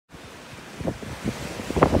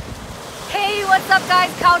up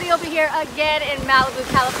guys, Cowdy over here again in Malibu,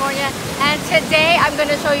 California, and today I'm going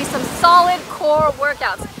to show you some solid core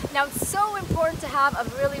workouts. Now it's so important to have a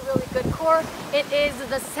really good core. It is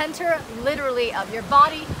the center literally of your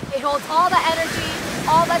body. It holds all that energy,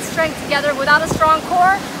 all that strength together. Without a strong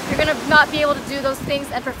core, you're going to not be able to do those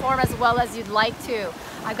things and perform as well as you'd like to.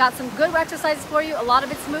 I've got some good exercises for you. A lot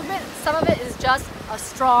of it's movement, some of it is just a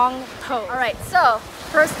strong pose. Alright, so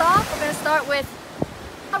first off, we're going to start with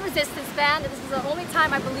a resistance band. This is the only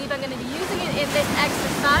time I believe I'm going to be using it in this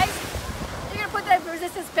exercise. You're going to put that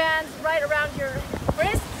resistance band right around your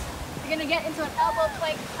wrist. You're going to get into an elbow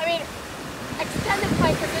plank, extended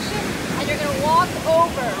plank position, and you're going to walk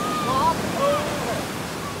over,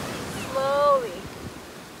 slowly.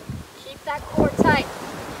 Keep that core tight.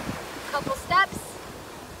 Couple steps,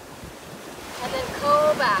 and then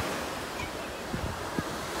go back.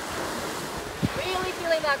 Really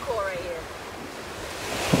feeling that core right here.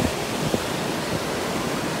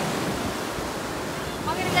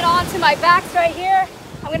 I'm going to get onto my backs right here.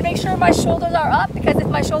 I'm going to make sure my shoulders are up, because if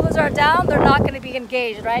my shoulders are down, they're not going to be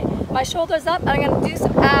engaged, right? My shoulders up, and I'm going to do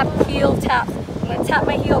some ab heel taps. I'm going to tap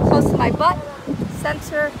my heel close to my butt,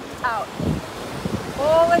 center out.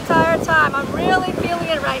 Whole entire time. I'm really feeling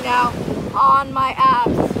it right now on my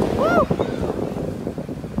abs. Woo!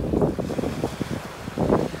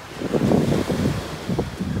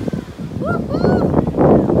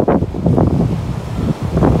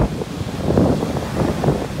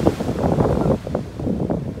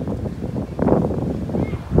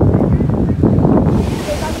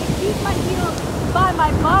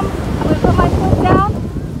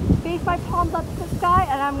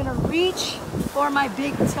 And I'm gonna reach for my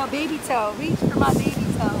big toe, baby toe. Reach for my baby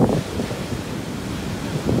toe.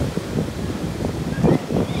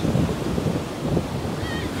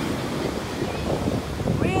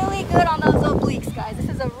 Really good on those obliques, guys. This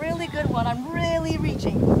is a really good one. I'm really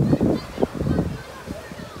reaching.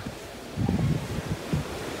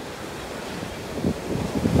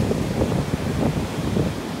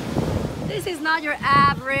 This is not your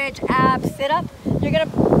average ab sit-up. You're gonna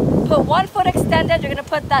put one foot extended. You're going to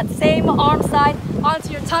put that same arm side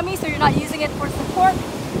onto your tummy so you're not using it for support.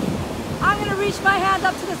 I'm going to reach my hand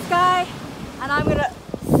up to the sky and I'm going to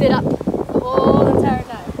sit up the whole entire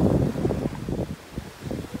time.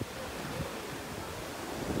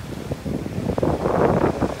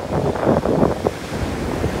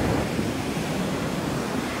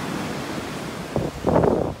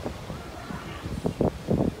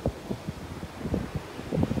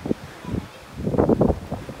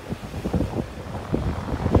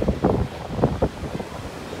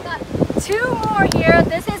 Two more here.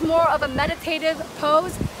 This is more of a meditative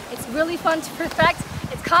pose. It's really fun to perfect.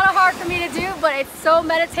 It's kind of hard for me to do, but it's so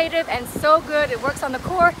meditative and so good. It works on the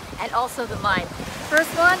core and also the mind.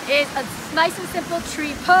 First one is a nice and simple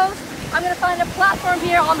tree pose. I'm going to find a platform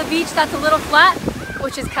here on the beach that's a little flat,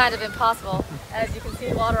 which is kind of impossible. As you can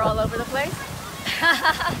see, water all over the place.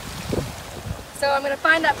 So I'm going to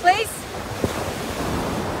find that place.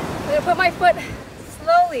 I'm going to put my foot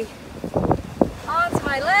slowly onto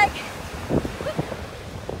my leg.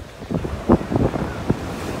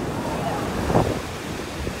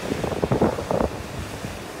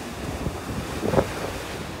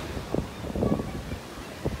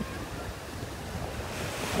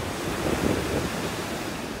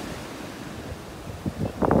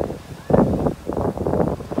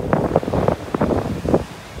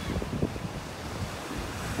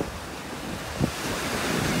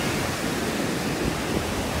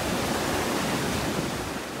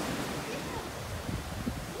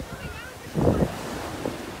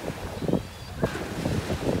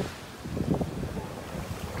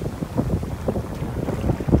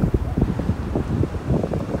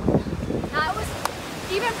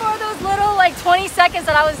 Even for those little 20 seconds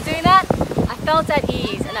that I was doing that, I felt at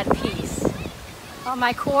ease and at peace.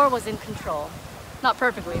 My core was in control. Not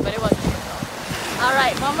perfectly, but it was in control. All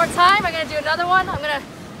right, one more time. I'm gonna do another one. I'm gonna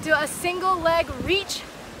do a single leg reach.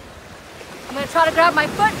 I'm gonna try to grab my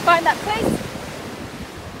foot, find that place,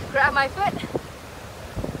 grab my foot.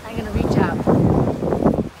 I'm gonna reach out.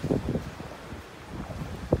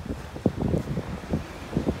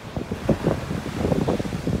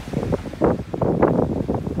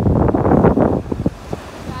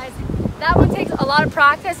 That one takes a lot of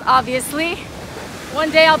practice, obviously.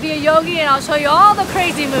 One day I'll be a yogi and I'll show you all the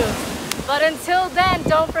crazy moves. But until then,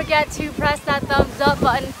 don't forget to press that thumbs up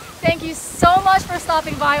button. Thank you so much for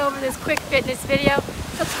stopping by over this quick fitness video.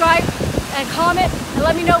 Subscribe and comment and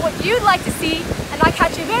let me know what you'd like to see. And I'll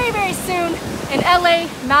catch you very soon in LA,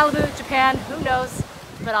 Malibu, Japan, who knows,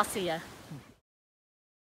 but I'll see ya.